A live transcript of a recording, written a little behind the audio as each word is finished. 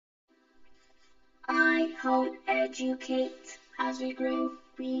play, home, educate. As we grow,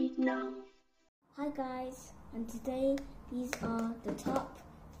 we know. Hi guys, and today these are the top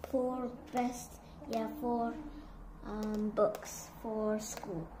 4 best Year 4 books for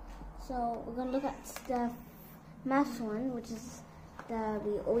school. So we're going to look at the maths one, which is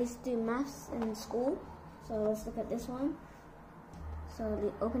we always do maths in school. So let's look at this one. So we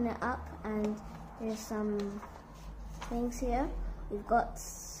open it up and there's some things here. We've got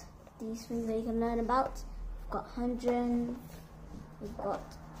these things that you can learn about. We've got 100. We've got,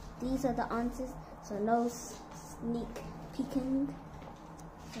 these are the answers, so no sneak peeking.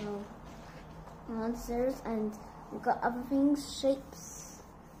 So answers, and we've got other things, shapes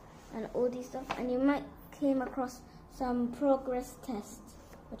and all these stuff, and you might came across some progress tests,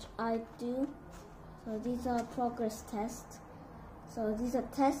 which I do. So these are progress tests. So these are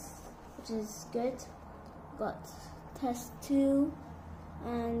tests, which is good. We've got test 2,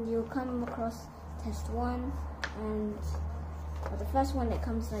 and you'll come across test 1, and for the first one it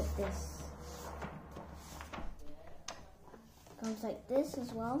comes like this. It comes like this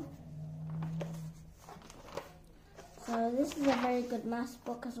as well. So this is a very good maths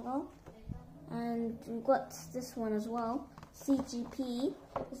book as well. And we've got this one as well. CGP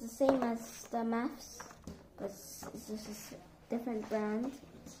is the same as the maths, but it's just a different brand.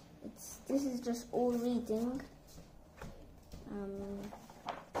 This is just all reading.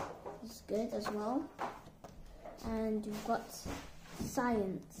 It's good as well. And you've got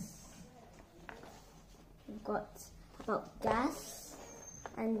science. You've got about gas,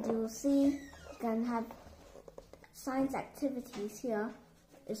 and you'll see you can have science activities here.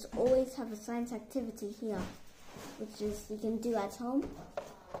 It's always have a science activity here, which is you can do at home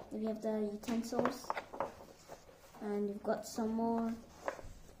if you have the utensils. And you've got some more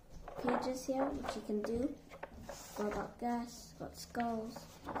pages here which you can do. Got about gas, got skulls.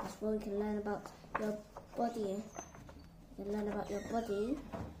 As well, you can learn about your body. You can learn about your body,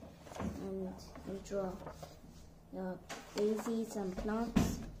 and you draw your daisies and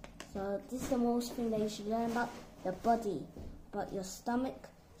plants. So this is the most thing that you should learn about the body, about your stomach,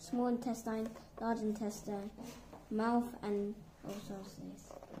 small intestine, large intestine, mouth, and all sorts of things.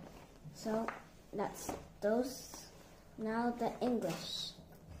 So that's those. Now the English.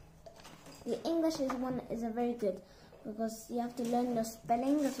 The English is a very good, because you have to learn your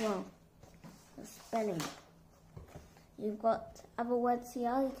spelling as well. The spelling. You've got other words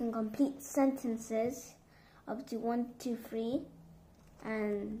here. You can complete sentences up to 1, 2, 3,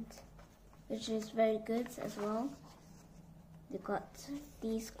 and which is very good as well. You've got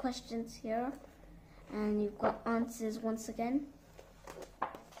these questions here, and you've got answers once again.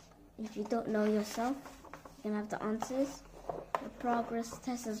 If you don't know yourself, you can have the answers. The progress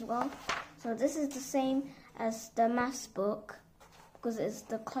test as well. So this is the same as the maths book, because it's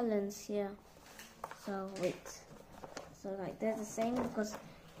the columns here. So wait. So like they're the same because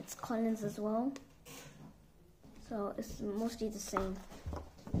it's columns as well. So it's mostly the same.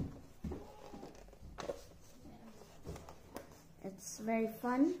 It's very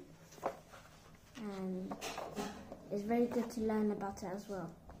fun, and it's very good to learn about it as well.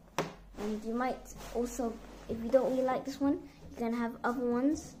 And you might also, if you don't really like this one, you can have other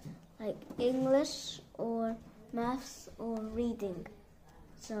ones like English or maths or reading.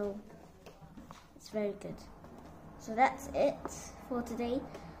 So it's very good. So that's it for today,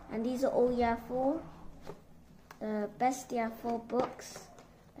 and these are all Year 4, the best Year 4 books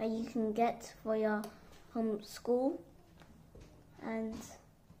that you can get for your home school, and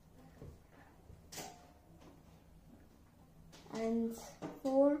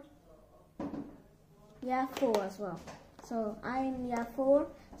for Year 4 as well. So I'm Year 4,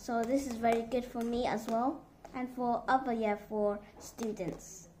 so this is very good for me as well, and for other Year 4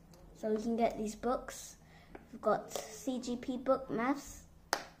 students. So you can get these books. We've got CGP book, maths,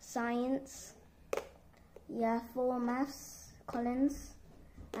 science, Year 4 maths, Collins,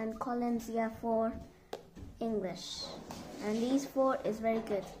 and Collins Year 4 English. And these 4 is very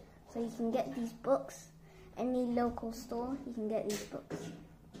good. So you can get these books, any local store, you can get these books.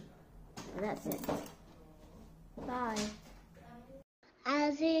 And that's it. Bye.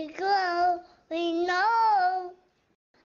 As we grow, we know.